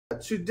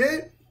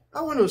Today,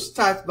 I want to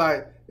start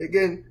by,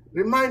 again,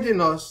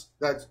 reminding us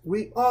that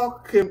we all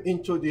came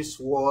into this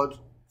world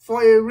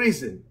for a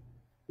reason.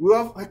 We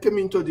all came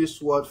into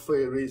this world for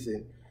a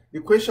reason.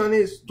 The question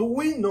is, do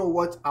we know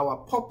what our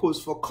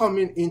purpose for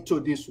coming into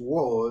this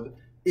world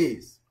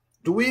is?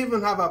 Do we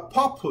even have a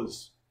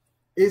purpose?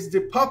 Is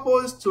the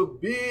purpose to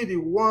be the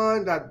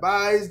one that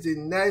buys the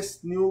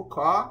next new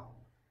car,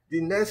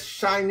 the next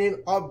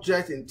shining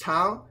object in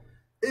town?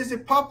 Is the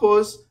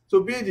purpose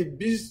to be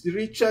the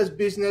richest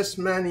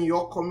businessman in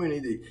your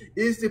community?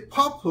 Is the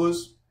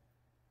purpose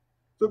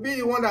to be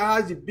the one that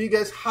has the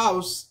biggest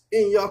house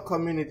in your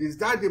community? Is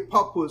that the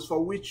purpose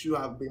for which you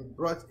have been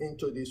brought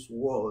into this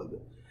world?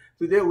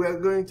 Today we are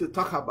going to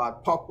talk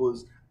about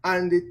purpose,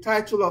 and the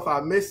title of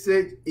our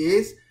message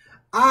is,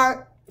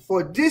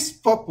 For this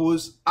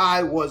purpose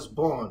I was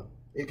born.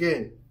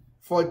 Again,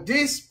 for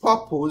this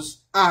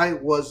purpose I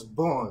was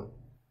born.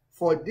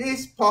 For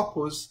this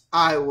purpose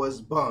I was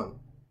born.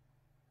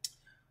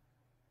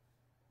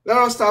 Let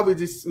us start with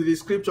the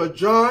scripture,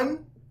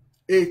 John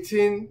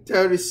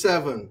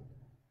 18:37.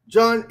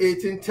 John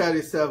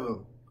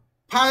 18:37.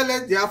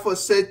 Pilate therefore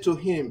said to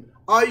him,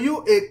 "Are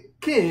you a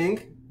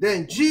king?"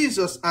 Then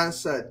Jesus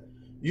answered,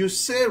 "You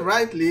say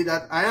rightly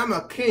that I am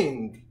a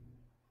king.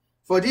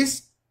 For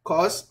this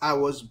cause I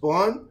was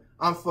born,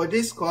 and for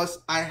this cause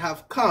I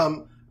have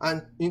come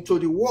and into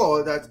the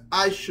world, that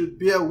I should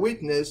bear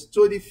witness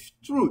to the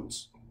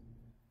truth.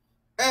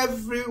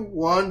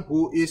 Everyone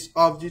who is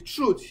of the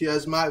truth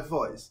hears my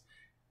voice."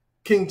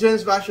 King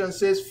James Version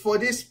says, "For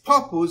this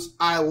purpose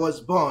I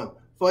was born.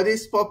 For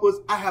this purpose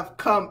I have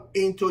come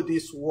into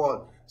this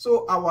world."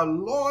 So our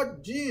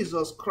Lord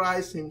Jesus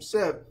Christ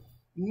himself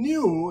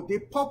knew the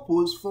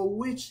purpose for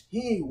which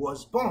he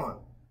was born.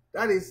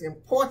 That is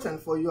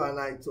important for you and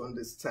I to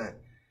understand.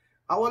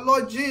 Our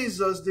Lord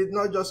Jesus did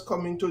not just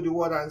come into the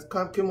world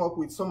and came up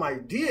with some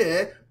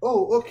idea.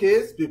 Oh,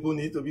 okay, people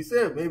need to be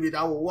saved. Maybe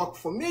that will work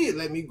for me.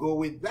 Let me go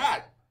with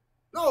that.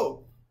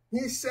 No,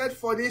 he said,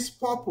 for this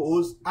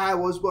purpose I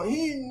was born.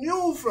 He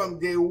knew from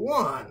day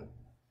one.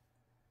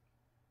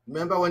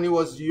 Remember when he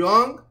was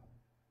young,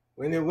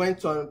 when they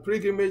went on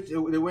pilgrimage,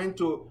 they went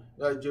to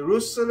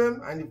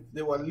Jerusalem, and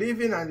they were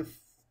living, and the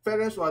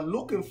parents were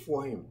looking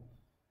for him.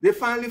 They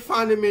finally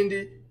found him in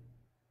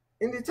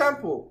the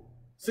temple,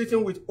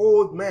 sitting with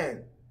old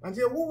men. And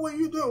they said, "What were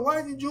you doing?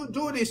 Why did you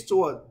do this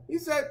to us?" He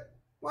said,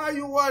 "Why are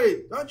you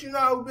worried? Don't you know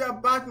I will be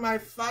about my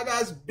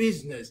Father's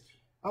business?"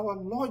 Our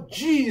Lord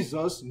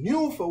Jesus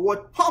knew for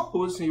what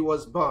purpose he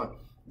was born.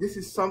 This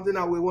is something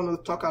that we want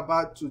to talk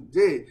about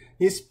today.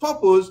 His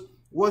purpose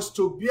was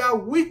to bear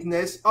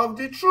witness of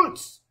the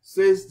truth,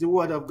 says the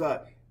word of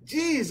God.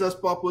 Jesus'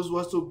 purpose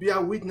was to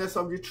bear witness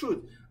of the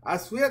truth.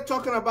 As we are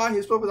talking about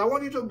his purpose, I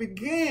want you to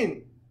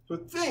begin to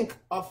think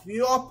of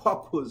your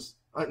purpose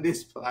on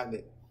this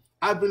planet.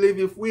 I believe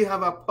if we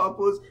have a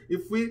purpose,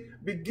 if we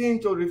begin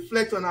to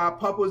reflect on our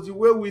purpose, the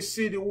way we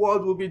see the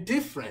world will be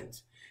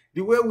different.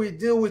 The way we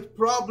deal with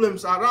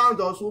problems around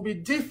us will be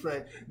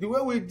different. The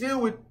way we deal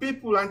with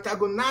people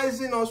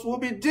antagonizing us will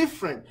be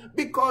different,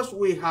 because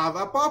we have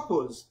a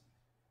purpose.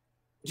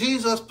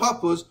 Jesus'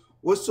 purpose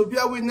was to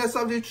bear witness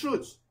of the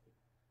truth.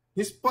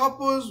 His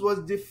purpose was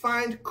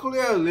defined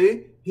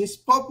clearly. His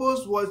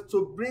purpose was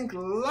to bring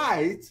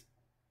light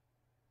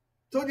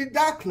to the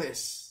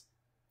darkness.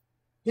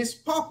 His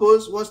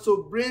purpose was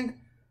to bring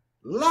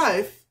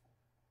life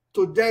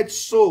to dead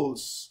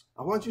souls.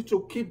 I want you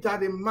to keep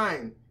that in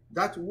mind.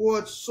 That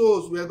word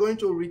souls, we are going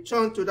to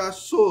return to that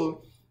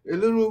soul a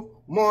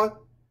little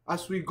more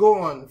as we go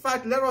on. In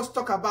fact, let us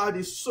talk about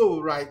the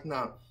soul right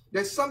now.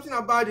 There's something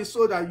about the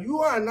soul that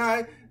you and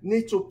I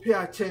need to pay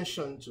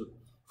attention to.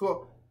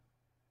 For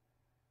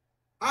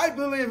I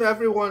believe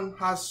everyone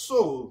has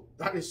soul.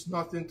 That is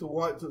nothing to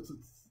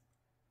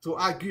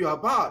argue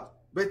about.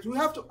 But we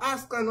have to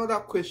ask another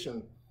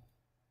question.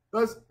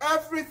 Does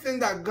everything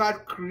that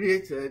God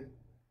created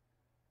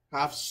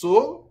have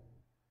soul?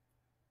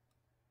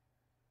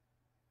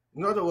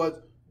 In other words,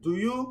 do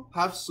you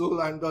have soul,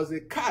 and does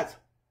a cat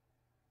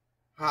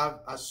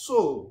have a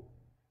soul?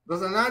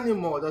 Does an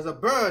animal, does a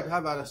bird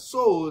have a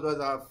soul? Does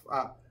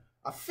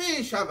a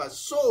fish have a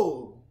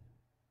soul?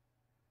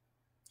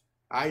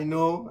 I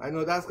know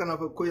that's kind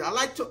of a question. I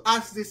like to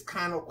ask this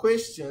kind of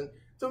question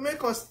to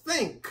make us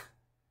think.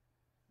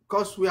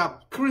 Because we are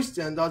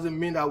Christian doesn't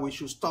mean that we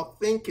should stop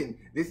thinking.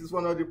 This is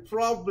one of the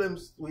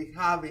problems we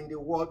have in the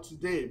world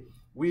today.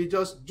 We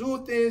just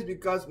do things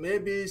because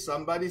maybe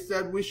somebody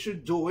said we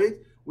should do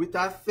it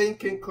without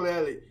thinking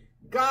clearly.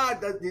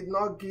 God did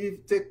not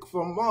take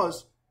from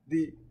us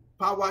the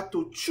power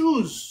to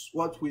choose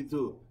what we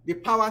do, the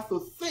power to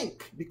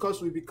think,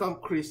 because we become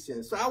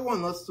Christians. So I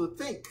want us to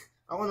think.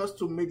 I want us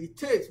to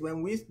meditate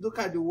when we look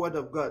at the word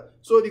of God.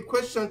 So the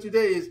question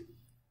today is,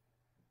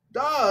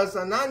 does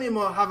an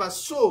animal have a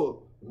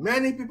soul?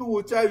 Many people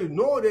will tell you,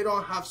 no, they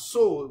don't have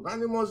soul.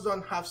 Animals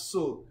don't have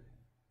soul.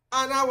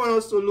 And I want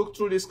us to look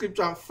through the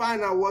scripture and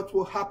find out what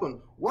will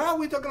happen. Why are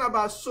we talking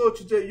about soul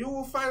today? You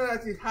will find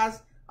that it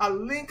has a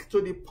link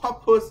to the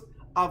purpose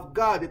of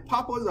God, the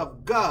purpose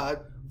of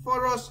God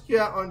for us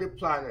here on the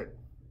planet.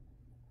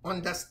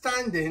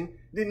 Understanding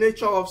the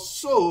nature of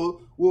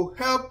soul will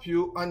help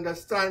you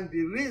understand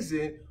the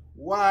reason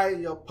why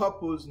your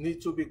purpose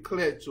needs to be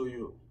clear to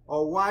you,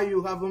 or why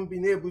you haven't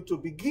been able to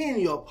begin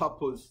your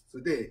purpose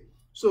today.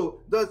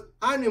 So, does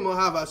animal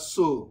have a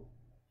soul?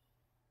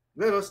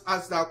 Let us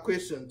ask that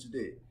question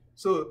today.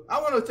 So, I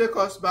want to take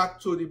us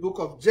back to the book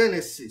of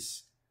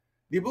Genesis.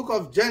 The book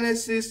of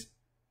Genesis,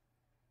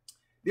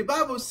 the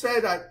Bible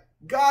said that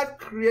God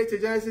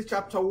created, Genesis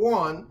chapter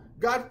 1,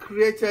 God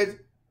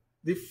created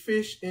the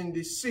fish in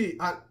the sea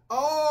and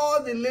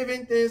all the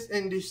living things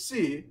in the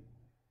sea.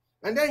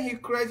 And then he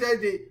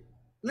created the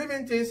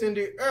living things in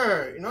the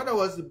air. In other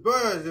words, the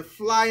birds, the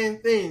flying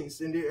things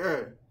in the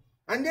air.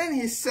 And then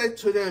he said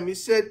to them, he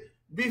said,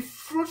 be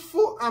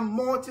fruitful and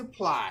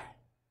multiply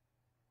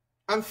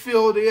and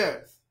fill the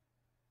earth.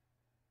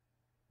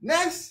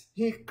 Next,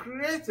 he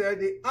created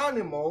the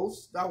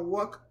animals that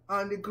walk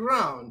on the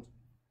ground.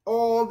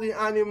 All the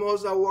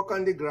animals that walk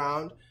on the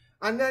ground.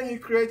 And then he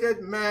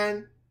created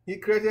man. He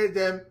created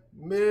them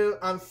male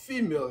and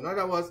female. In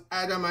other words,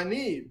 Adam and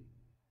Eve.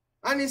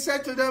 And he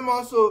said to them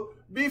also,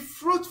 be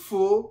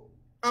fruitful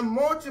and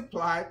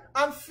multiply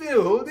and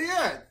fill the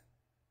earth.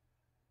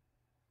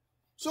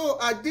 So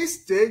at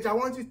this stage,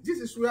 this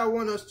is where I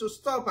want us to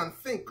stop and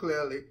think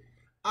clearly.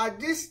 At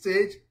this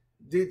stage,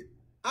 did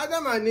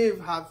Adam and Eve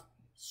have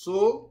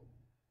soul?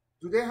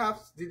 Did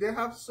they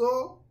have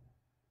soul?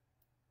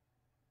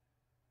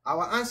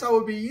 Our answer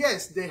will be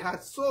yes, they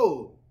had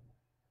soul,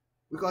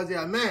 because they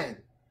are men.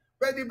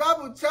 But the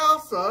Bible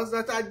tells us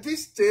that at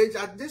this stage,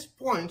 at this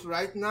point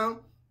right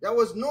now, there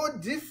was no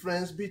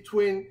difference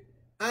between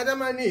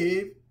Adam and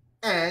Eve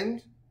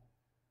and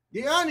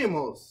the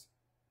animals.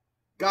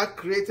 God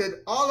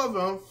created all of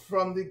them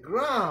from the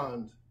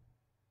ground,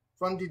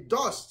 from the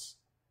dust.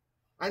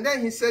 And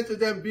then he said to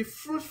them, be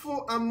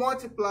fruitful and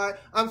multiply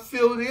and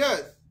fill the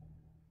earth.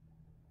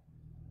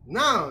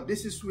 Now,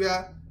 this is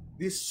where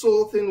this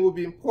soul thing will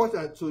be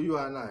important to you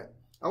and I.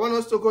 I want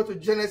us to go to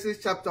Genesis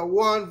chapter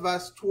 1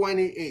 verse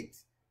 28.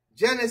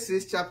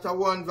 Genesis chapter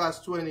 1 verse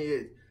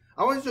 28.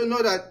 I want you to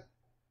know that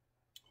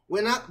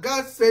when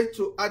God said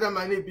to Adam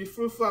and Eve, be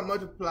fruitful and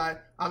multiply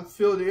and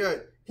fill the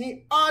earth,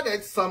 he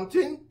added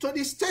something to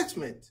the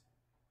statement.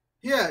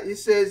 Here it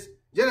says,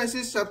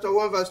 Genesis chapter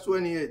 1 verse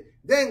 28.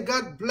 Then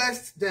God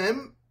blessed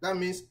them, that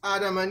means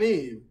Adam and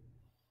Eve.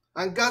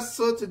 And God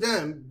said to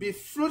them, be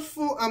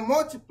fruitful and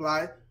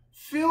multiply,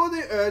 fill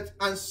the earth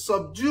and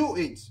subdue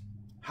it.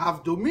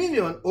 Have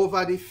dominion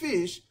over the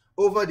fish,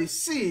 over the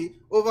sea,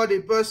 over the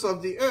birds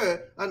of the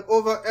air, and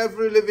over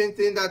every living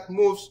thing that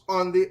moves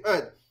on the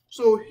earth.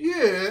 So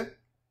here,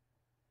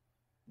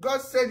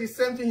 God said the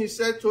same thing he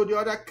said to the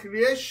other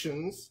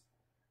creations.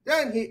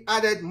 Then he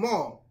added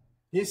more.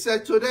 He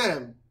said to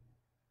them,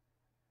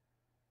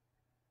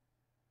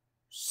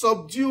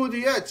 subdue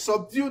the earth,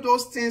 subdue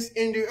those things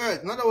in the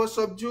earth. In other words,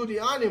 subdue the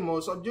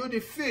animals, subdue the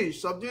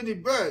fish, subdue the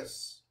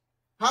birds.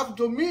 Have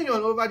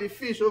dominion over the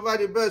fish, over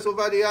the birds,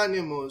 over the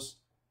animals.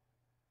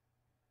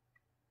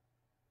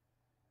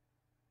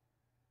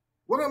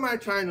 What am I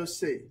trying to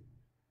say?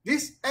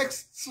 This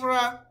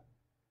extra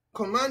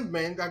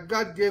commandment that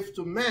God gave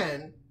to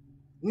man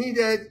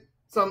needed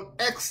some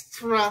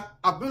extra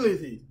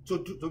ability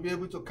to be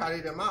able to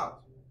carry them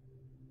out.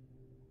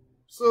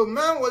 So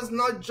man was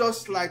not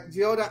just like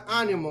the other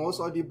animals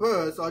or the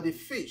birds or the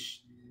fish.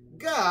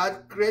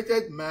 God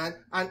created man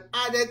and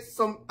added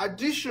some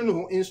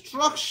additional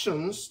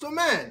instructions to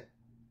man.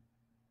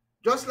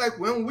 Just like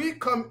when we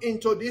come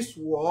into this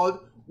world,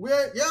 we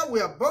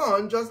are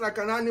born just like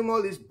an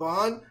animal is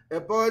born, a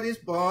bird is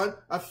born,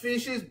 a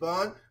fish is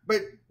born,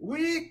 but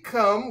we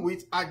come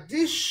with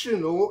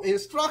additional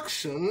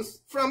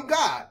instructions from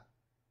God.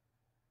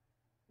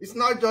 It's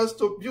not just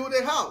to build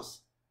a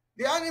house.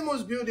 The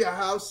animals build their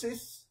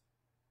houses.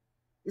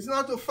 It's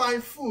not to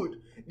find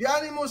food. The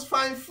animals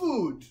find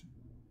food.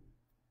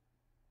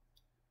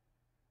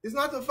 It's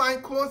not to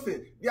find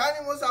clothing. The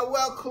animals are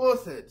well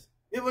clothed.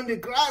 Even the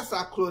grass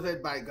are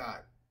clothed by God.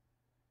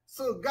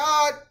 So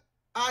God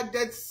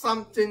added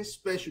something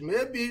special.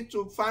 Maybe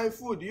to find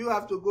food, you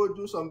have to go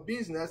do some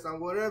business and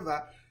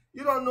whatever.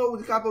 You don't know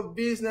the type of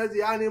business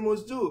the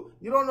animals do.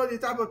 You don't know the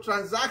type of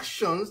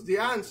transactions the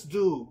ants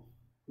do.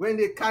 When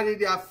they carry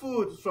their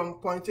food from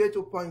point A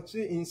to point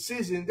C in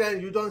season,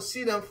 then you don't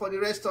see them for the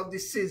rest of the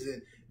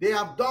season. They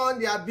have done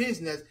their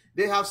business.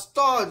 They have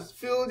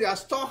filled their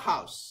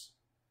storehouse.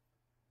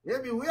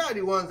 Maybe we are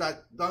the ones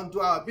that don't do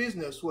our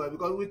business well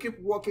because we keep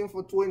working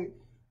for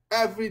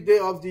every day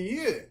of the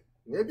year.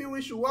 Maybe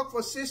we should work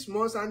for 6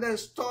 months and then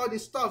store the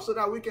stuff so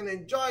that we can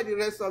enjoy the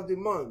rest of the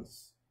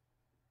months.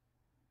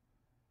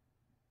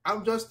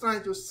 I'm just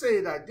trying to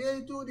say that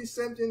they do the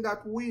same thing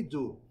that we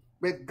do.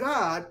 But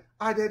God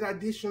added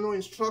additional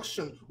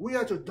instruction. We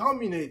are to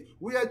dominate.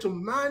 We are to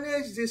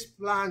manage this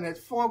planet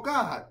for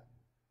God.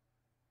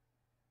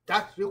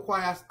 That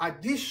requires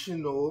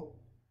additional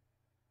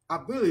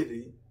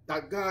ability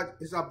that God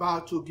is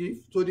about to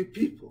give to the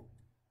people.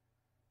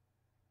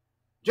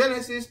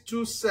 Genesis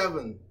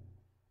 2:7.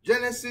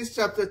 Genesis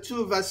chapter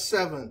 2 verse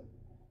 7.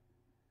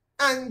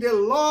 And the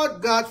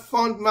Lord God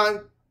formed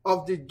man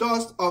of the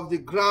dust of the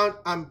ground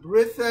and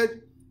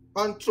breathed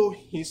unto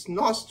his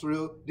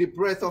nostril the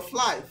breath of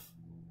life,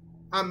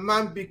 and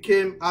man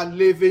became a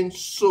living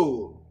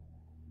soul.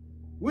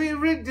 We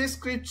read this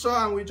scripture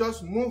and we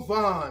just move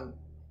on.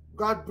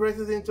 God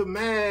breathed into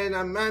man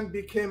and man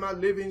became a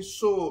living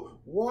soul.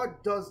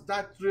 What does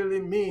that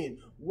really mean?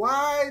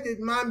 Why did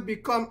man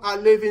become a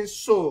living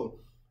soul?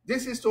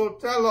 This is to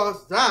tell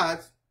us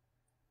that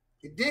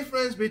the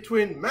difference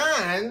between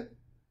man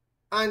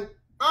and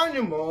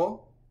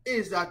animal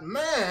is that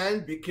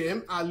man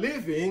became a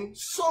living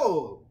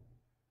soul.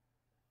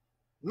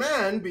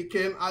 Man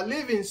became a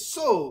living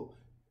soul.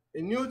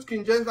 The New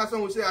King James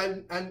Version will say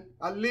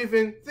a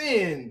living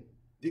thing.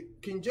 The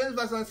King James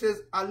Version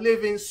says a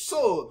living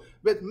soul.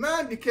 But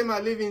man became a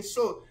living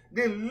soul.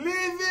 The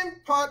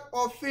living part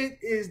of it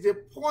is the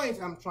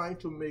point I'm trying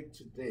to make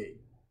today.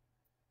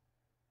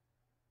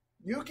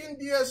 You can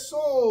be a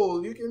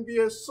soul. You can be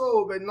a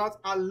soul, but not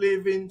a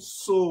living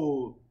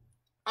soul.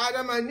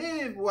 Adam and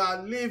Eve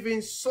were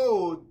living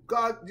souls.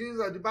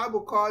 The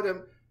Bible called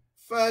them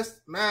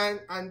first man,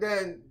 and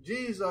then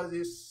Jesus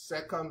is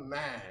second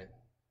man.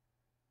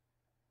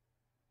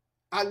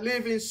 A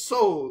living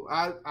soul.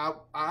 I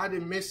had a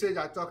message,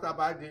 I talked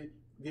about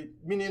the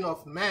meaning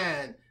of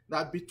man,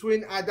 that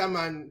between Adam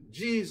and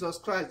Jesus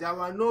Christ, there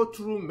were no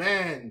true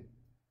men.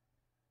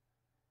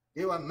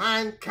 They were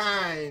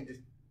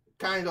mankind,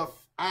 kind of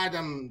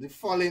Adam, the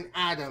fallen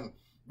Adam.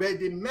 But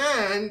the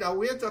man that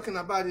we're talking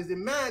about is the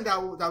man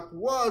that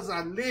was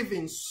a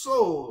living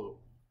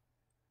soul.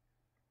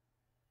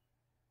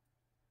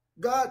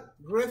 God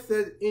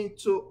breathed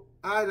into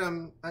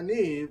Adam and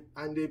Eve,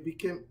 and they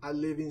became a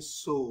living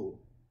soul.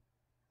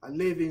 A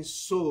living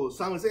soul.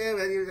 Some will say,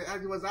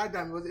 it was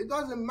Adam. It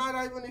doesn't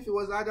matter even if it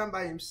was Adam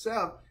by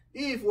himself.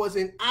 Eve was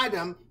in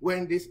Adam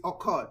when this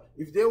occurred.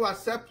 If they were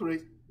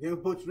separate, they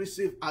both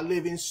receive a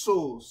living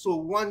soul. So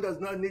one does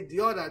not need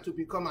the other to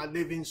become a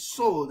living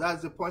soul.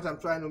 That's the point I'm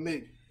trying to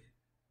make.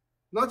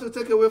 Not to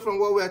take away from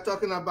what we are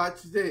talking about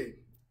today.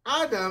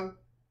 Adam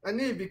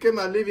and Eve became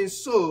a living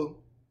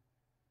soul.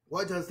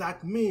 What does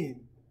that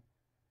mean?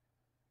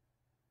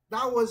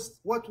 That was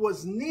what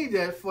was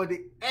needed for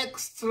the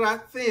extra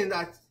thing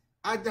that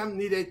Adam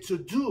needed to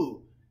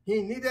do.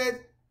 He needed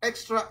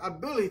extra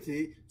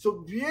ability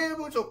to be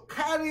able to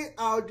carry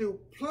out the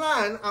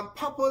plan and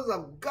purpose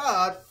of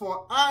God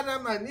for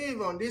Adam and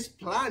Eve on this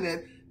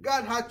planet.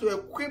 God had to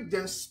equip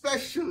them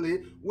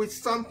specially with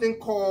something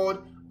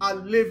called a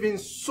living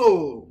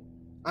soul.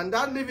 And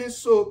that living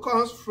soul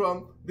comes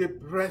from the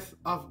breath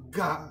of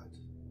God.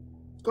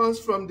 Comes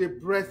from the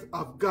breath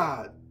of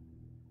God.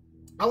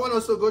 I want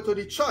us to go to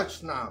the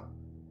church now.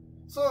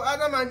 So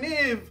Adam and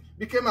Eve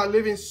became a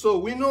living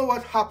soul. We know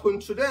what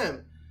happened to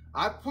them.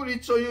 I put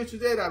it to you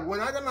today that when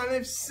Adam and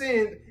Eve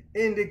sinned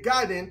in the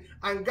garden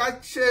and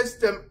God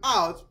chased them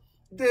out,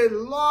 they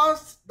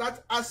lost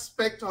that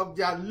aspect of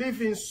their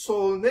living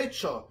soul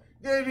nature.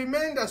 They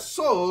remained a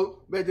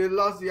soul, but they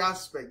lost the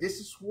aspect. This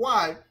is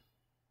why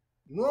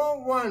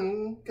no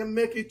one can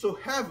make it to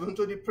heaven,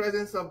 to the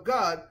presence of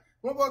God.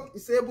 No one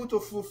is able to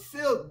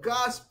fulfill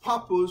God's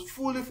purpose,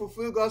 fully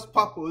fulfill God's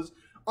purpose,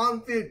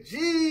 until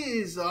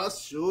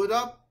Jesus showed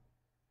up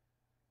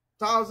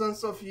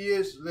thousands of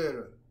years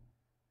later.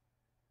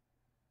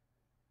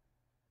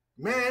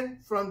 Men,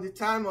 from the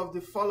time of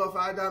the fall of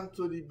Adam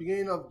to the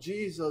beginning of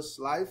Jesus'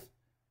 life,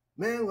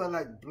 men were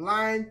like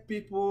blind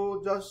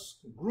people, just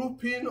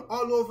grouping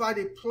all over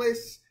the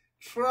place,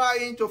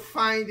 trying to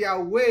find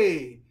their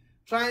way,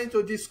 trying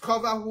to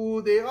discover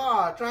who they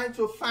are, trying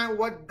to find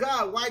why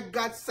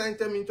God sent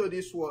them into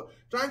this world,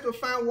 trying to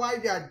find why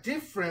they are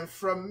different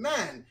from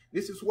man.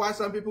 This is why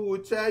some people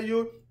will tell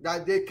you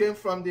that they came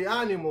from the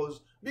animals,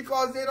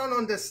 because they don't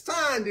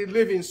understand the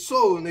living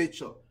soul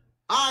nature.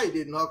 I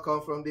did not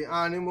come from the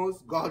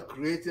animals. God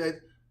created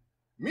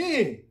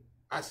me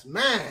as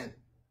man.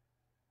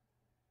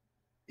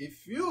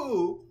 If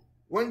you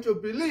want to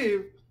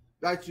believe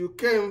that you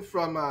came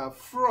from a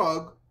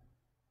frog,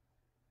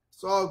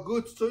 it's all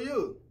good to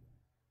you.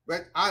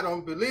 But I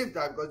don't believe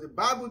that, because the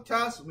Bible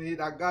tells me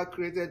that God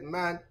created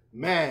man.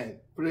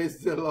 Praise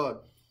the Lord.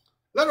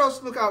 Let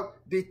us look at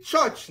the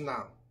church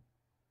now.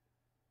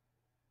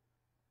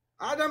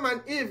 Adam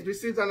and Eve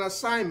received an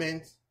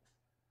assignment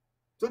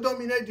to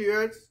dominate the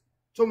earth,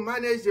 to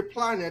manage the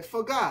planet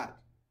for God.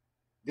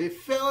 They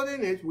failed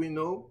in it, we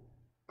know.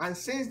 And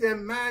since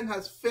then, man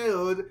has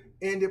failed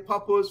in the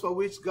purpose for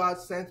which God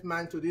sent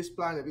man to this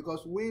planet,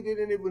 because we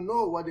didn't even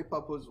know what the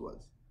purpose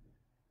was.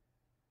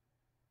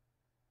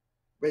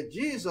 But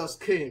Jesus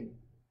came.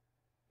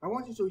 I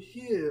want you to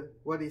hear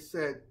what he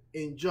said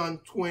in John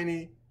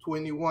 20,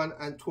 21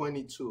 and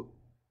 22.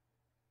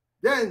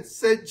 Then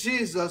said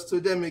Jesus to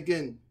them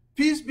again,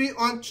 "Peace be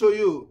unto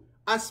you.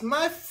 As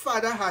my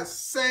Father has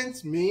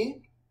sent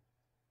me,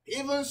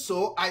 even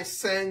so I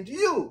send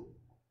you."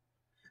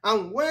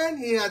 And when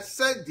he had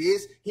said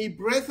this, he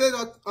breathed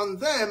on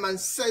them and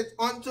said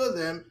unto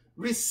them,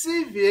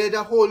 "Receive ye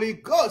the Holy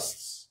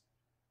Ghost."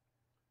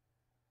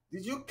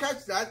 Did you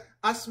catch that?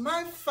 as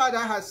my Father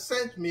has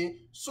sent me,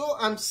 so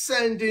I'm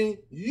sending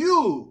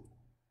you.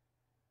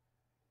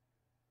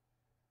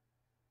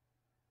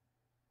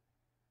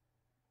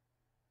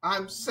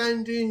 I'm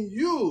sending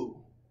you.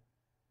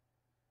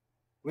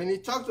 When he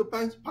talked to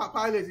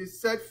Pilate, he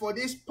said, for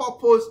this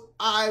purpose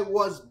I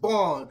was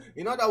born.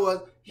 In other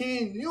words,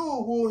 he knew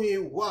who he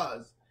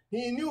was.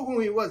 He knew who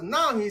he was.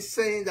 Now he's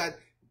saying that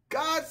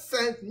God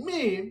sent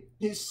me,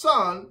 his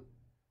son,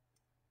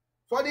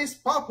 for this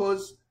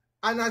purpose,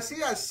 and as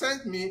he has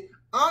sent me,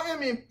 I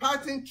am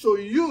imparting to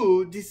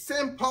you the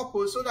same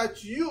purpose so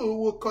that you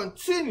will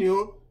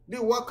continue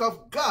the work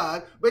of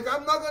God. But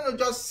I'm not going to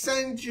just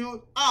send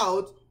you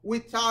out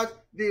without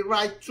the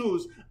right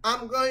tools.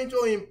 I'm going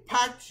to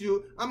impact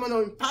you. I'm going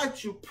to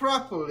impact you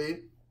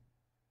properly.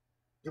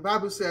 The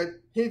Bible said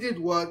he did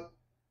what?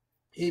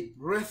 He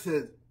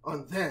breathed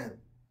on them.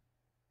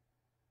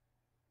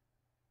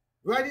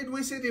 Where did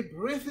we see the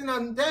breathing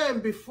on them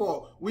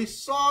before? We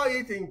saw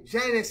it in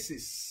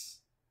Genesis.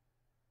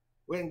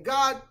 When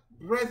God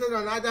breathed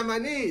on Adam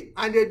and Eve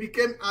and they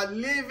became a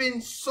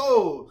living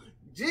soul.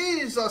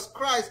 Jesus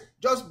Christ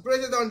just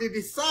breathed on the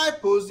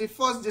disciples, the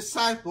first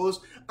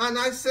disciples, and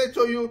I say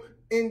to you,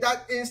 in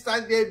that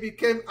instant they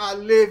became a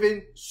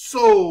living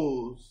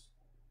souls.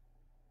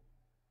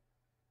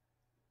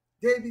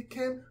 They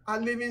became a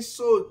living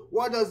soul.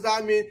 What does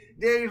that mean?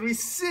 They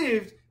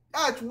received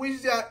that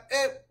which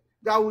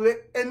that will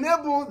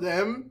enable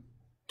them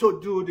to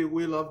do the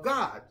will of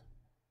God.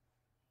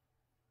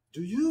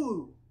 Do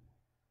you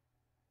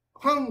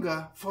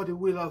hunger for the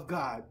will of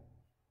God?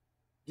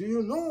 Do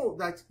you know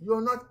that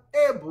you're not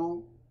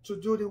able to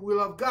do the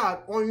will of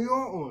God on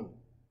your own?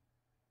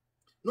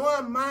 No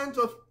amount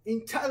of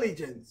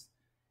intelligence,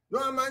 no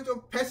amount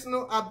of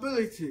personal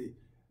ability,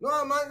 no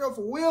amount of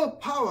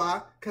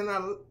willpower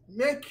can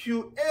make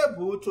you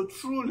able to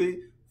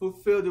truly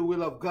fulfill the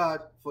will of God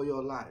for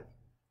your life.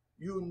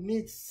 You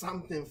need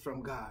something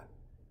from God.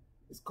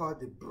 It's called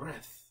the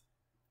breath.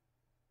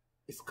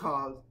 It's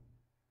called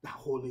the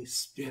Holy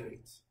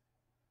Spirit.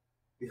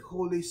 The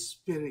Holy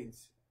Spirit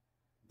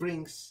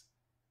brings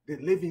the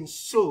living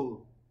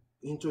soul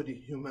into the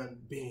human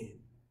being.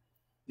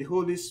 The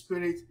Holy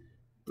Spirit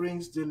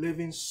brings the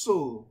living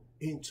soul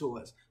into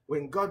us.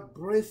 When God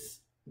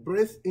breathes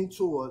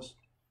into us,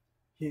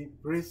 he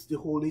breathes the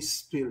Holy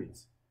Spirit.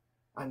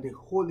 And the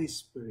Holy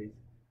Spirit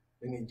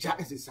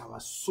energizes our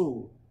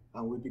soul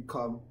and we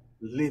become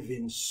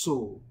living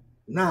soul.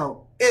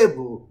 Now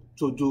able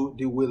to do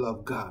the will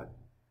of God.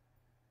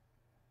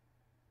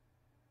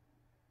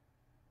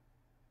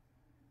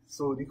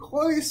 So the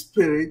Holy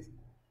Spirit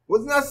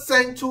was not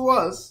sent to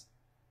us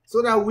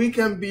so that we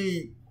can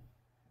be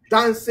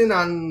dancing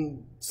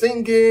and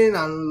singing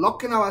and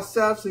locking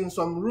ourselves in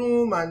some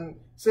room and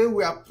say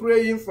we are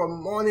praying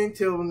from morning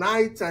till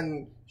night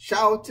and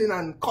shouting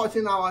and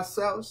cutting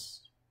ourselves.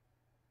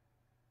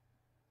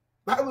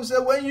 The Bible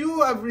says when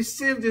you have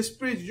received the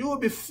Spirit, you will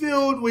be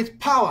filled with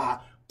power.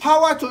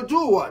 Power to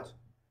do what?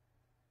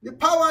 The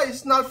power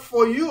is not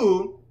for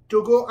you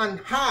to go and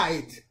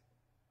hide,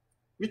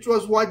 which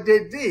was what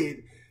they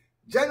did.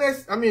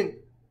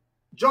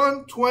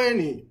 John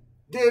 20,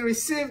 they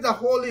received the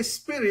Holy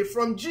Spirit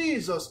from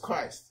Jesus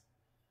Christ.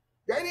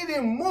 They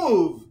didn't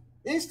move.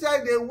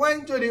 Instead, they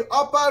went to the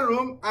upper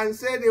room and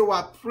said they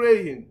were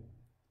praying.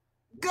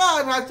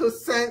 God had to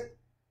send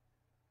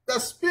the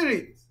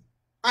Spirit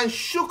and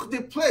shook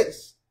the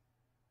place.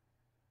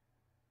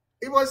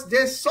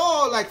 They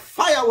saw like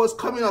fire was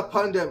coming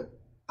upon them,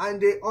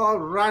 and they all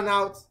ran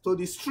out to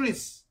the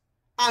streets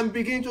and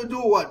began to do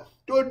what?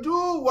 To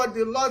do what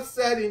the Lord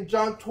said in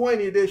John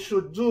 20 they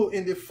should do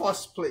in the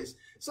first place.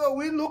 So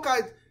we look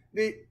at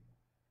the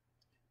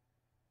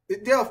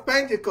day of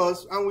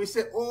Pentecost and we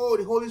say, oh,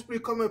 the Holy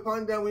Spirit come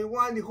upon them. We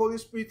want the Holy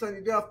Spirit on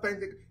the day of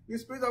Pentecost. The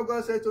Spirit of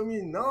God said to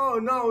me, no.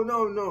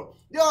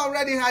 They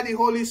already had the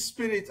Holy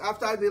Spirit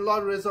after the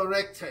Lord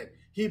resurrected.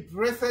 He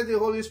breathed the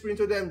Holy Spirit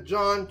into them,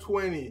 John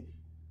 20.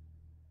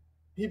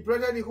 He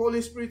breathed the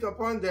Holy Spirit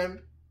upon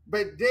them,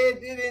 but they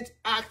didn't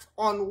act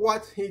on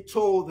what he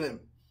told them.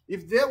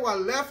 If they were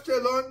left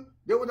alone,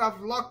 they would have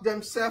locked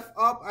themselves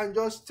up and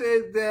just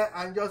stayed there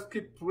and just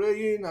keep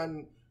praying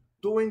and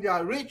doing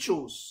their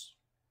rituals.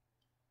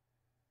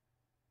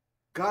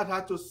 God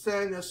had to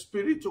send a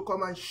spirit to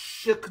come and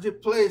shake the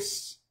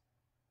place.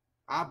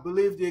 I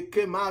believe they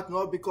came out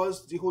not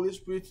because the Holy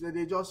Spirit,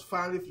 they just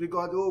finally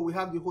figured, oh, we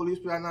have the Holy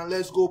Spirit and now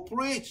let's go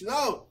preach.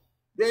 No,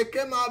 they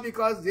came out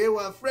because they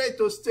were afraid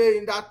to stay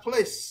in that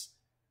place.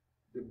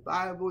 The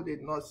Bible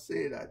did not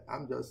say that.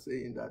 I'm just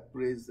saying that.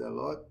 Praise the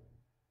Lord.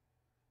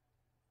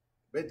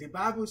 But the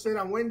Bible said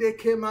that when they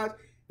came out,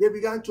 they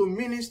began to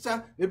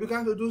minister, they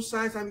began to do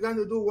signs and began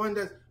to do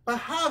wonders.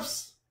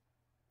 Perhaps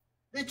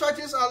the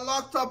churches are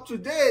locked up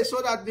today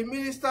so that the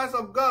ministers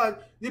of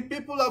God, the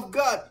people of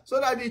God, so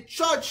that the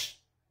church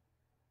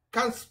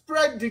can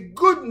spread the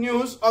good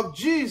news of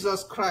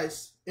Jesus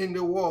Christ in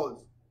the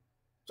world.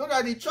 So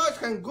that the church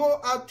can go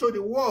out to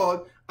the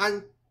world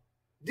and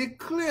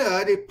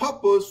declare the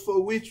purpose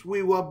for which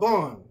we were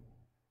born.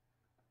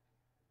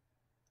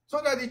 so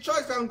that the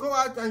church can go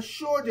out and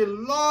show the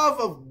love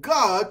of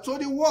God to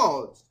the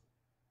world.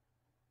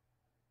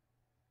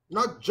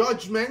 Not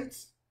judgment,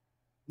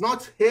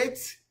 not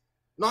hate,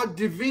 not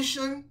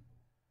division,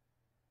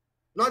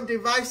 not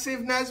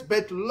divisiveness,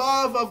 but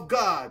love of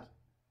God.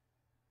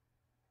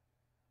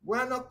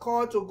 We're not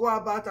called to go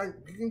about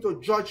and begin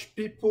to judge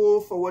people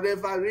for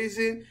whatever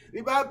reason.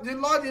 The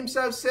Lord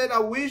himself said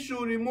that we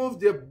should remove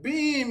the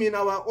beam in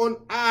our own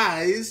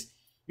eyes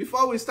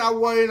before we start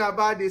worrying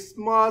about the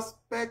small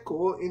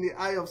speckle in the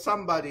eye of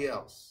somebody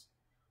else.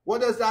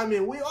 What does that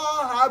mean? We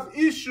all have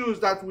issues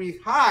that we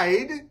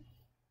hide.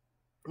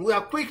 We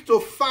are quick to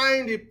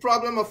find the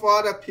problem of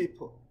other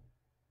people.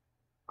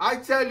 I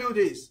tell you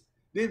this,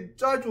 the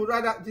Lord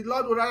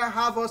would rather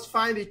have us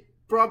find the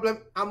problem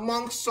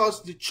amongst us,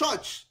 the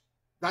church,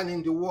 than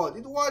in the world.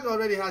 The world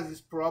already has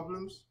its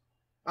problems.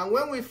 And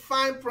when we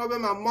find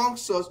problem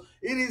amongst us,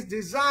 it is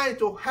designed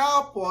to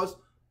help us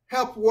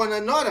help one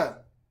another.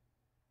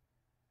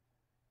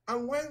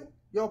 And when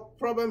your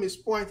problem is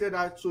pointed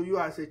out to you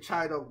as a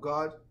child of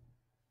God,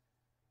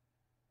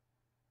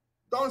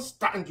 don't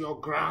stand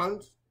your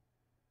ground.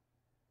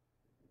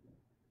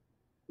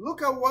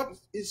 Look at what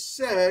is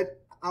said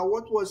and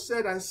what was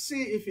said and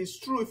see if it's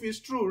true. If it's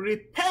true,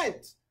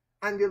 repent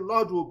and the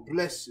Lord will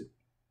bless you.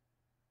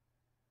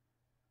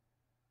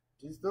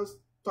 Jesus,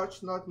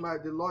 touch not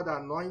the Lord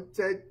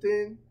anointed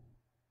thing.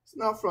 It's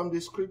not from the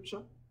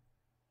scripture.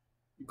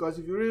 Because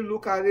if you really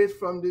look at it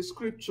from the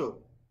scripture,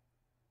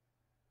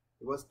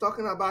 it was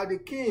talking about the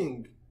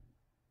king.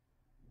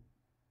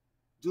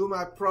 Do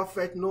my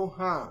prophet no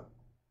harm.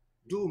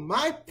 Do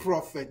my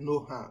prophet no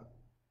harm.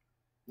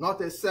 Not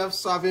a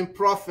self-serving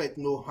prophet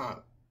no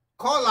harm.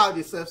 Call out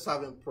the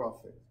self-serving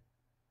prophet.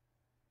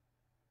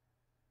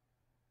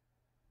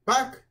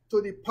 Back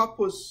to the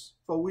purpose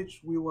for which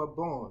we were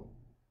born.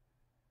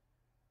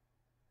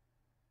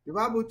 The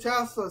Bible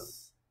tells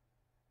us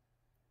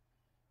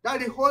that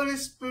the Holy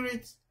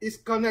Spirit is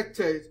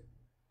connected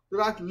to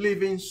that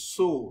living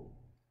soul.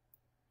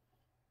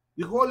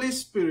 The Holy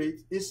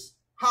Spirit is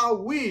how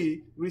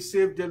we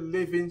receive the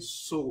living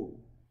soul.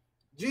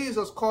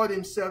 Jesus called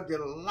himself the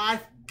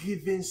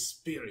life-giving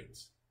Spirit.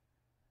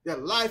 The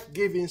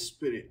life-giving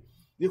Spirit.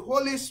 The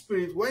Holy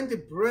Spirit, when the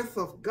breath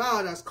of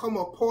God has come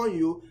upon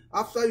you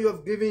after you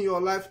have given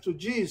your life to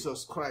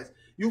Jesus Christ,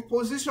 you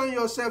position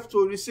yourself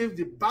to receive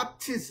the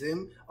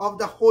baptism of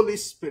the Holy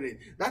Spirit.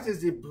 That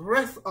is the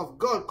breath of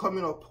God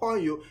coming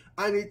upon you,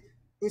 and it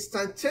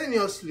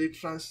instantaneously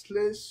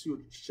translates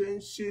you,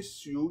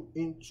 changes you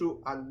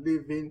into a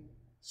living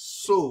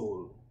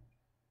soul.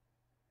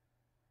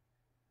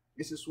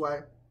 This is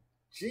why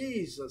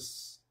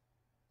Jesus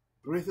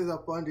breathed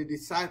upon the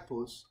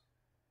disciples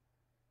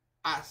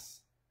as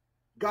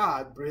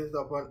God breathed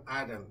upon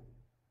Adam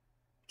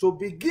to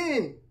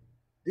begin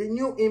the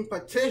new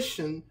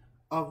impartation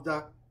of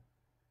the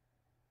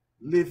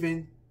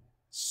living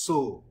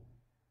soul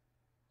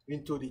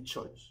into the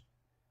church.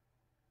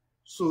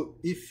 So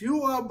if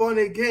you are born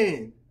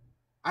again,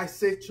 I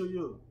say to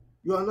you,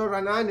 you are not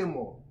an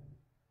animal.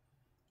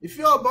 If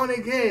you are born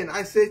again,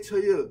 I say to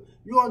you,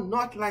 you are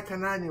not like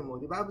an animal.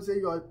 The Bible says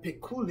you are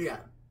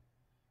peculiar.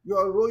 You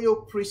are a royal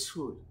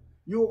priesthood.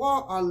 You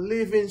are a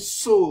living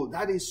soul.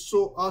 That is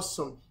so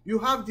awesome. You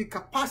have the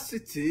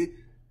capacity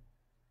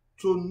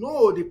to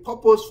know the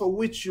purpose for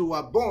which you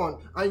were born,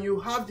 and you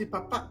have the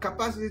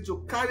capacity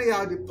to carry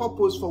out the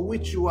purpose for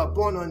which you were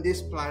born on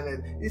this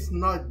planet. It's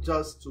not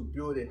just to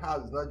build a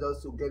house, it's not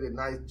just to get a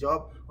nice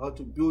job or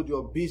to build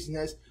your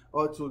business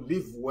or to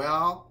live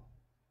well.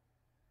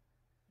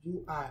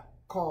 You are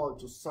called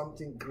to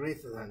something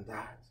greater than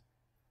that.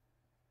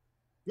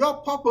 Your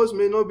purpose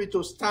may not be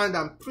to stand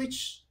and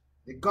preach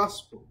the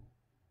gospel.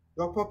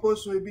 Your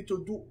purpose may be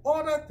to do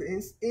other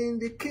things in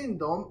the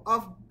kingdom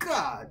of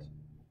God.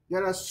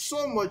 There is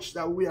so much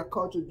that we are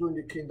called to do in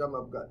the kingdom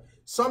of God.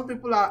 Some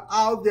people are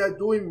out there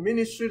doing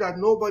ministry that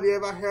nobody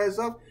ever hears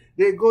of.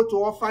 They go to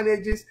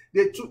orphanages.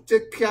 They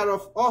take care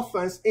of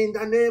orphans in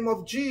the name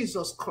of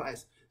Jesus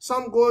Christ.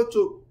 Some go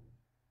to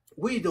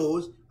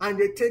widows and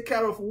they take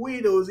care of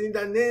widows in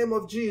the name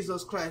of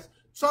Jesus Christ.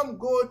 Some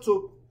go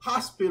to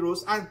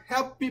hospitals and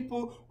help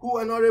people who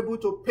are not able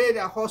to pay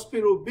their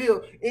hospital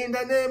bill in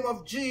the name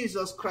of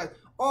Jesus Christ.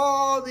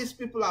 All these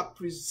people are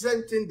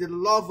presenting the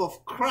love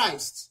of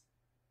Christ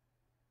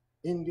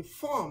in the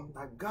form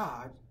that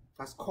God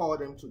has called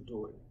them to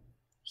do it.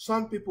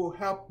 Some people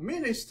help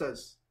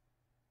ministers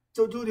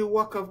to do the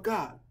work of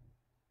God.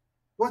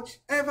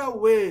 Whatever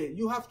way,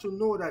 you have to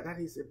know that that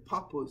is a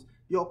purpose.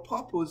 Your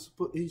purpose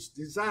is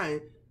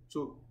designed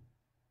to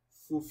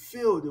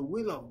fulfill the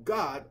will of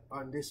God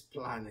on this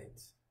planet.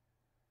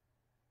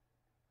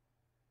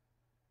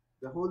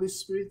 The Holy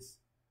Spirit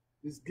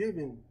is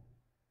given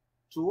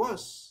to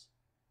us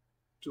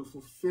to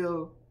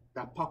fulfill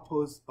the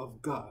purpose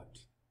of God.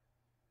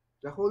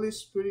 The Holy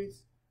Spirit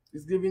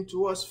is given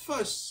to us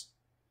first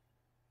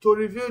to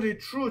reveal the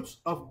truth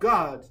of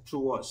God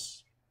to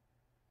us.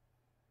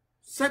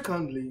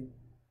 Secondly,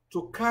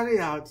 to carry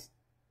out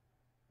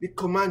the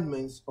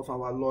commandments of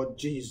our Lord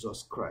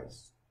Jesus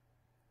Christ.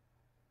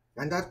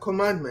 And that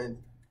commandment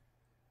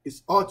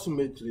is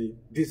ultimately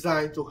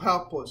designed to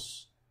help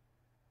us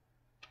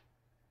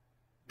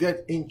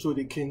get into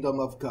the kingdom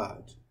of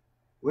God.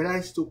 Whether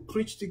it's to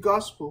preach the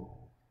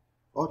gospel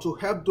or to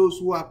help those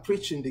who are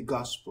preaching the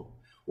gospel.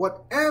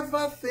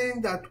 Whatever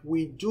thing that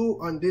we do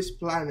on this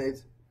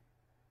planet,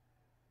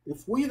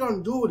 if we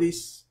don't do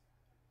these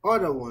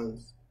other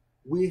ones,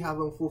 we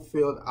haven't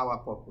fulfilled our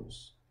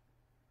purpose.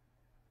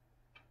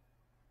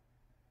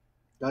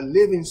 The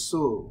living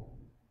soul,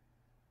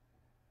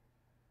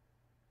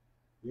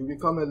 you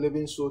become a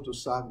living soul to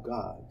serve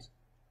God,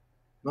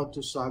 not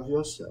to serve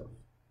yourself.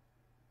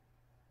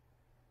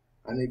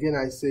 And again,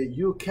 I say,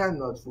 you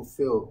cannot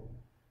fulfill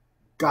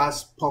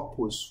God's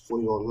purpose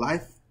for your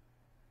life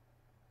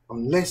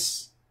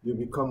unless you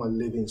become a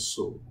living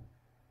soul.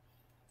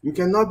 You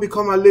cannot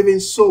become a living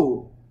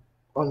soul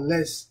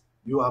unless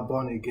you are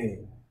born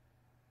again.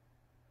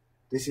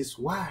 This is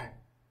why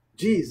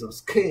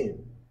Jesus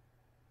came,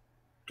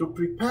 to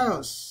prepare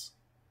us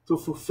to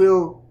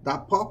fulfill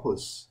that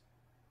purpose.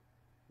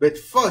 But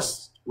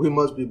first, we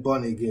must be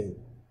born again.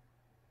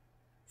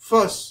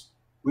 First,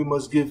 we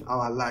must give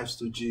our lives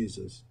to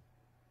Jesus.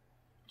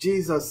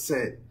 Jesus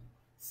said,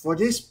 for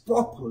this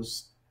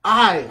purpose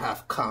I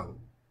have come.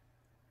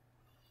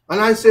 And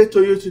I say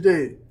to you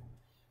today,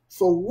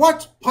 for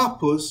what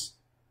purpose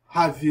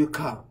have you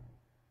come?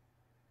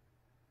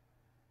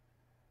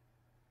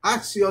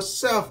 Ask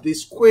yourself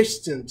this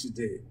question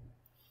today.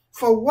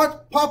 For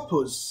what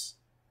purpose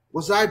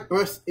was I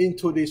birthed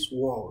into this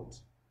world?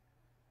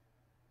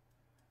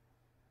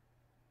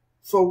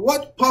 For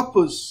what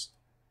purpose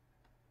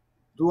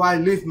do I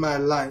live my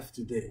life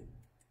today?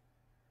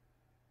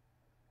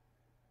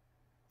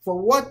 For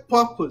what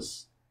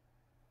purpose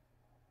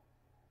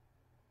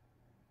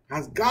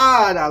has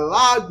God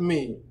allowed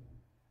me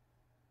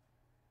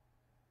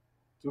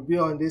to be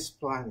on this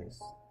planet?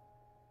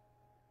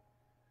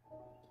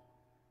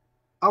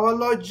 Our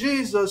Lord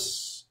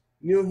Jesus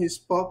knew his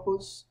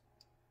purpose.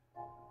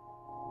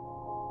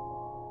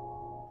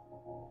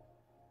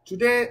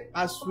 Today,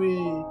 as we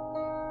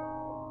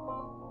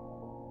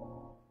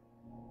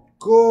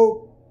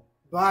go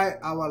by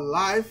our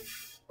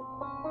life,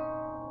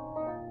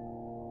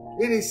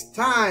 it is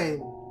time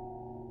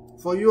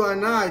for you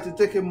and I to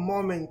take a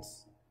moment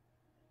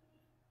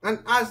and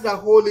ask the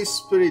Holy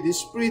Spirit, the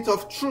Spirit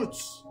of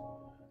truth,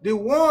 the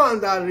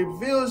one that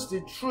reveals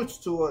the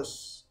truth to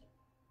us,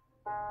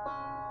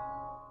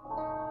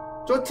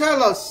 to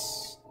tell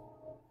us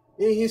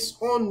in his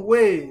own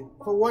way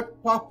for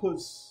what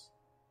purpose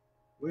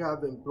we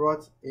have been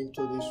brought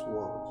into this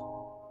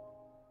world.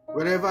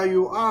 Wherever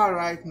you are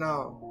right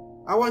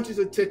now, I want you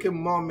to take a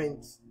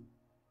moment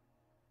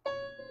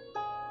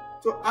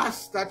to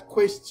ask that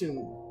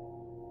question.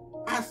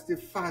 Ask the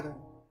Father.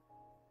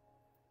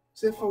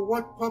 Say, for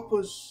what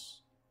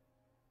purpose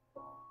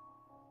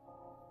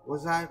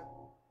was I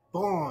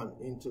born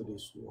into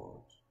this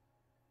world?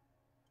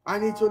 I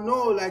need to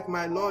know, like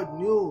my Lord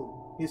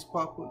knew his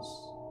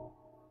purpose.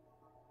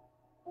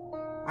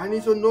 I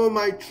need to know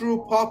my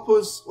true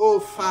purpose, oh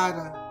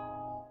Father.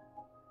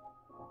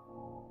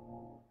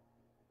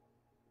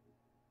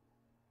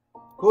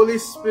 Holy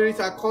Spirit,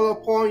 I call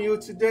upon you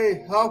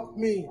today. Help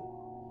me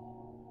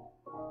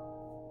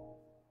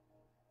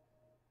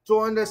to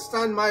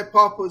understand my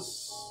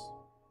purpose.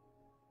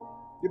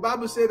 The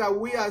Bible says that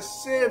we are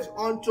saved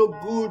unto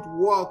good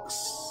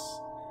works.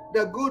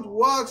 The good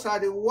works are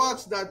the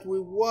works that we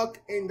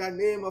work in the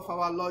name of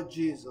our Lord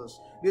Jesus.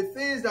 The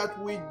things that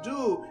we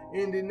do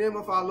in the name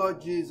of our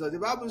Lord Jesus. The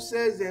Bible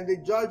says in the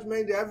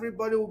judgment,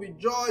 everybody will be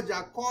judged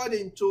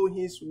according to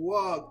his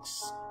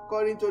works,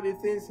 according to the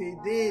things he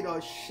did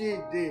or she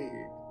did.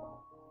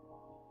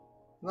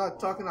 I'm not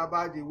talking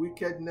about the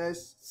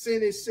wickedness.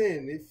 Sin is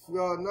sin. If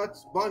you're not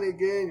born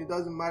again, it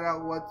doesn't matter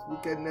what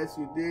wickedness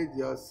you did.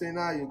 You're a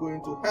sinner, you're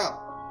going to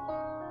hell.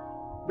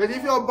 But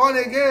if you're born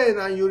again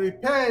and you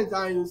repent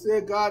and you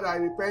say, God, I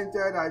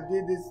repented, I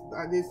did this,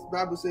 and this,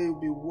 Bible says you'll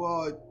be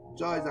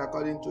judged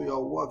according to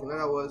your work. In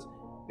other words,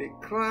 the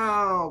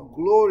crown of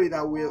glory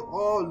that we're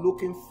all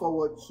looking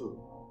forward to.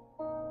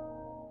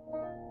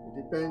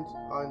 It depends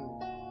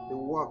on the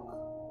work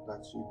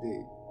that you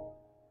did.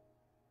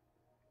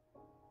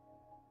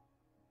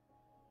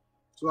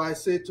 So I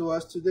say to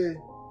us today,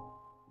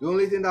 the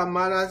only thing that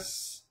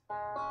matters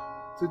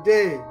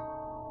today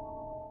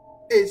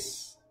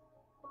is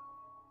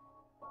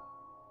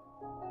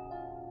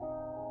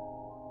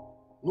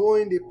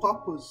knowing the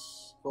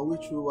purpose for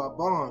which we were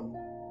born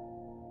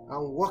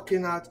and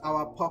working out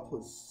our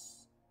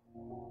purpose.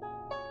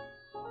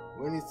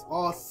 When it's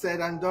all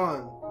said and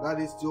done, that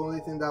is the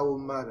only thing that will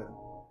matter.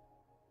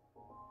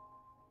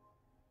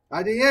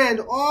 At the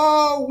end,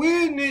 all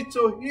we need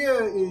to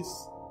hear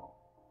is,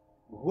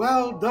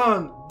 well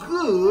done,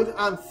 good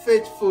and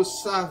faithful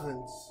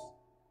servants.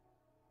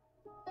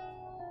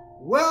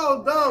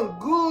 Well done,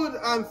 good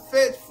and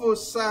faithful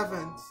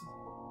servants.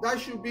 That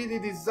should be the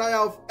desire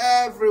of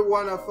every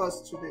one of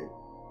us today.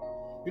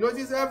 You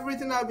notice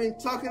everything I've been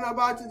talking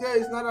about today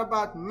is not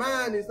about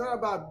man. It's not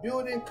about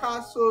building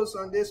castles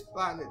on this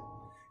planet.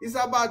 It's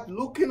about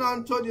looking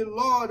unto the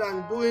Lord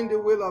and doing the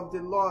will of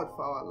the Lord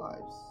for our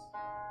lives.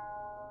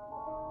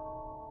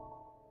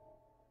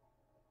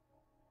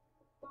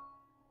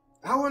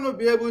 I want to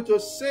be able to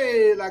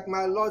say, like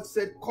my Lord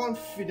said,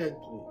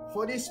 confidently,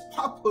 for this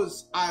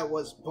purpose I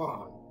was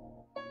born.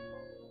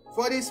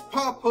 For this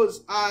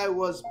purpose I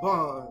was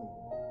born.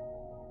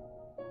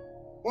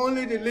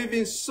 Only the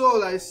living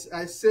soul, I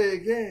say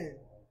again,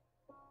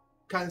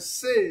 can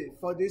say,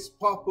 for this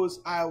purpose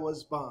I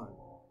was born.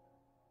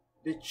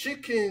 The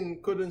chicken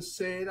couldn't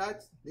say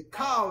that. The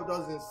cow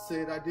doesn't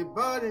say that. The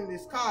bird in the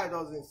sky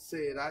doesn't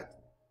say that.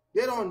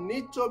 They don't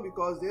need to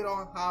because they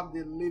don't have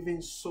the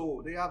living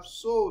soul. They have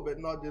soul, but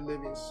not the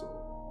living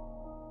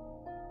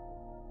soul.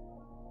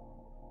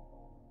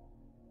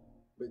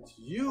 But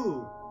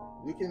you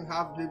can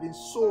have living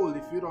soul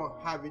if you don't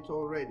have it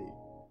already.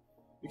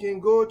 You can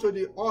go to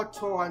the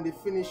author and the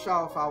finisher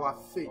of our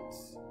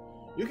faith.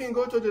 You can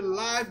go to the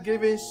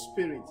life-giving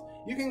Spirit.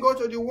 You can go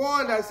to the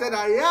one that said,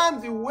 I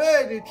am the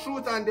way, the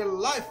truth, and the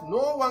life.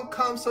 No one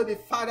comes to the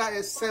Father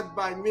except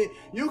by me.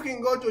 You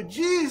can go to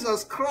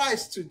Jesus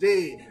Christ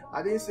today.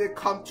 I didn't say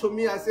come to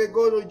me. I said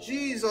go to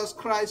Jesus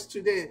Christ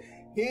today.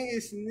 He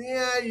is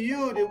near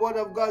you. The word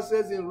of God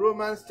says in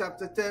Romans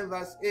chapter 10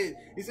 verse 8.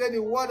 He said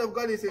the word of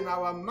God is in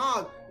our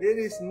mouth. It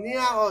is near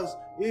us.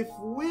 If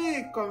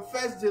we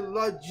confess the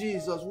Lord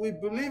Jesus, we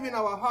believe in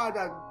our heart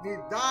that He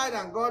died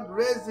and God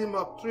raised Him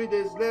up 3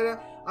 days later,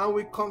 and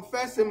we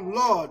confess Him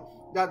Lord,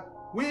 that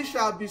we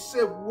shall be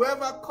saved.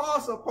 Whoever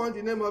calls upon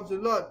the name of the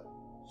Lord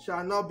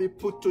shall not be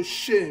put to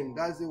shame.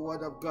 That's the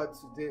word of God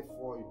today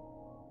for you.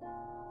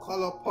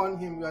 Call upon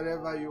Him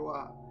wherever you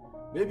are.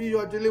 Maybe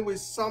you're dealing with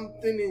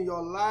something in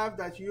your life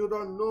that you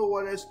don't know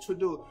what else to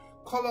do.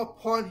 Call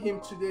upon Him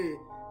today.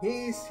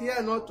 He is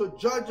here not to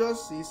judge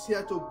us. He is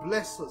here to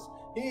bless us.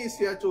 He is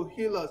here to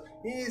heal us.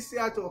 He is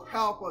here to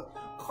help us.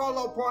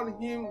 Call upon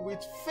Him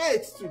with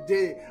faith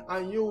today,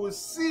 and you will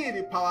see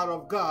the power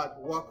of God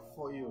work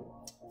for you.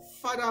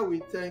 Father, we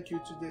thank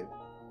you today.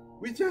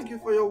 We thank you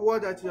for your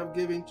word that you have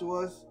given to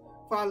us,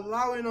 for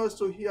allowing us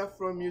to hear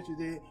from you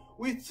today.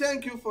 We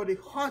thank you for the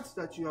heart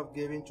that you have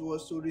given to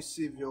us to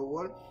receive your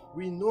word.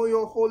 We know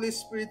your Holy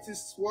Spirit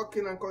is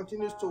working and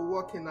continues to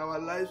work in our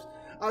lives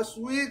as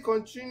we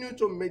continue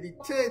to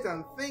meditate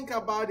and think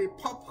about the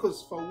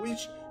purpose for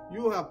which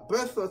you have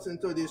birthed us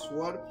into this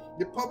world,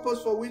 the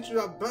purpose for which you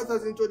have birthed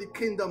us into the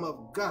kingdom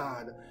of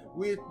God.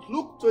 We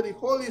look to the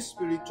Holy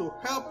Spirit to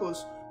help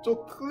us to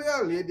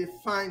clearly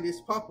define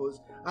this purpose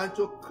and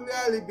to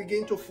clearly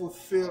begin to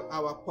fulfill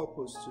our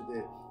purpose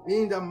today.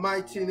 In the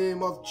mighty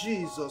name of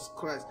Jesus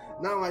Christ.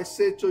 Now I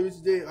say to you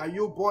today, are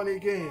you born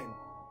again?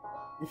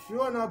 If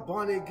you are not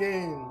born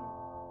again,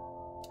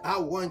 I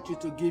want you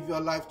to give your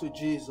life to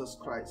Jesus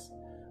Christ.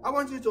 I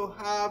want you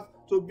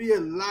to be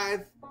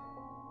alive,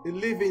 a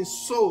living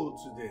soul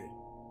today.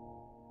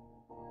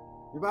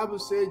 The Bible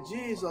says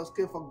Jesus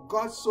came, for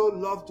God so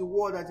loved the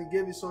world that He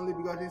gave His only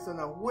begotten Son,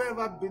 and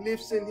whoever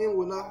believes in Him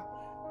will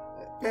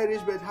not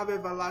perish but have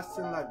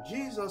everlasting life.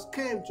 Jesus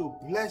came to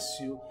bless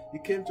you. He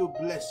came to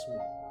bless me.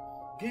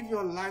 Give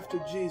your life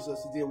to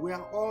Jesus today. We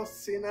are all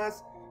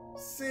sinners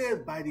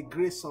saved by the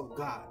grace of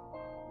God.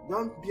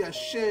 Don't be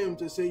ashamed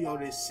to say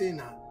you're a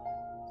sinner.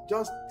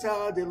 Just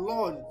tell the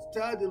Lord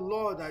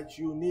that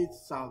you need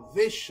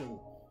salvation.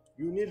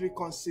 You need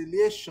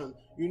reconciliation.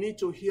 You need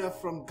to hear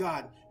from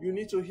God. You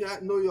need to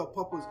know your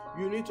purpose.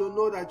 You need to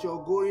know that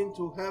you're going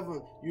to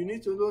heaven. You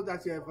need to know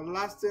that your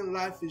everlasting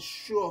life is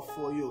sure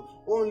for you.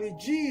 Only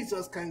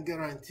Jesus can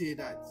guarantee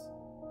that.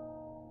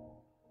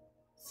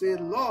 Say,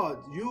 Lord,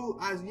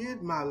 I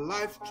yield my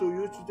life to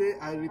you today.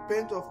 I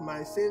repent of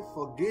my sin.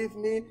 Forgive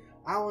me.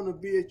 I want to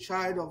be a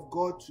child of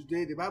God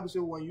today. The Bible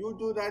says when you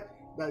do that,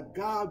 that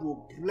God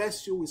will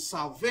bless you with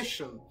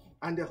salvation.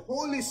 And the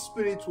Holy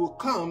Spirit will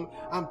come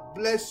and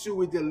bless you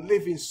with the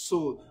living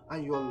soul.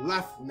 And your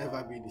life will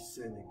never be the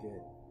same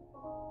again.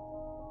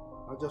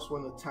 I just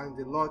want to thank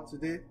the Lord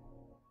today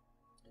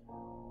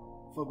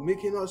for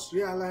making us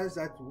realize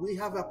that we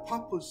have a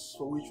purpose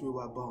for which we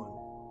were born.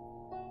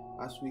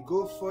 As we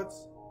go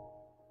forth,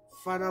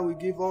 Father, we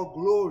give all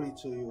glory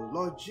to you.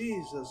 Lord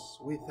Jesus,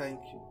 we thank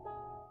you.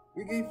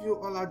 We give you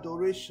all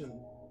adoration.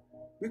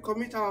 We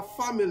commit our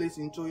families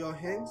into your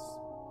hands,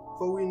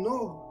 for we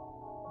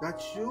know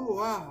that you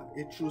are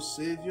a true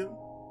Savior.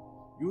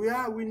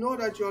 We know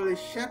that you are a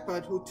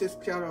shepherd who takes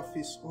care of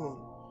his own.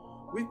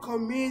 We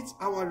commit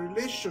our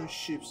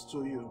relationships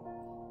to you.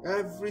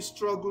 Every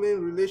struggling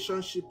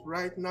relationship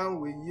right now,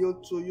 we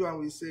yield to you and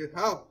we say,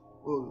 help,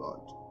 O Lord.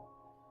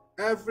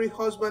 Every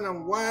husband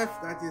and wife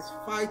that is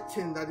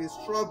fighting, that is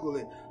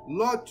struggling,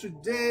 Lord,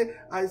 today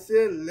I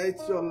say, let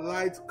your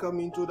light come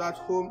into that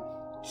home.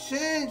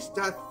 Change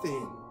that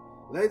thing.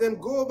 Let them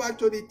go back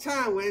to the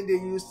time when they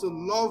used to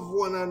love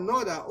one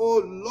another.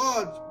 Oh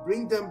Lord,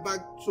 bring them back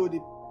to the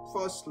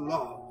first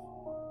love.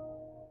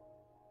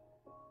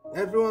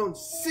 Everyone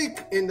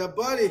sick in the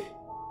body,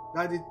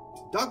 that the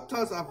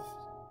doctors have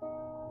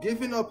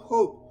given up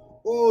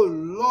hope. Oh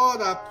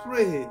Lord, I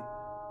pray,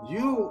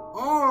 you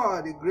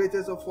are the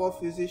greatest of all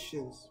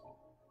physicians.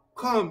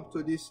 come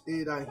to this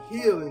aid and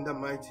heal in the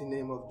mighty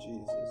name of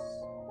Jesus.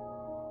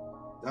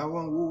 That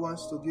one who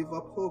wants to give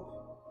up hope,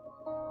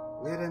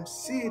 let them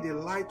see the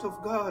light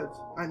of God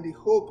and the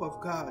hope of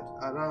God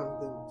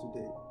around them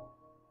today.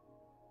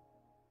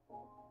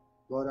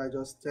 Lord, I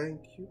just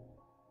thank you.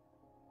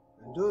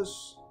 And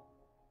those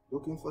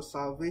looking for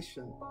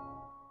salvation,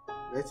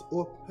 let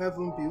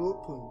heaven be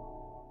open,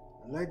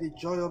 and let the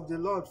joy of the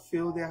Lord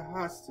fill their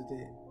hearts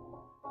today.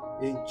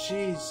 In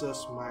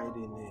Jesus'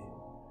 mighty name.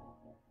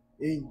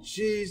 In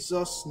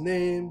Jesus'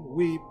 name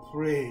we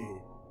pray.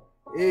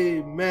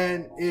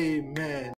 Amen. Amen.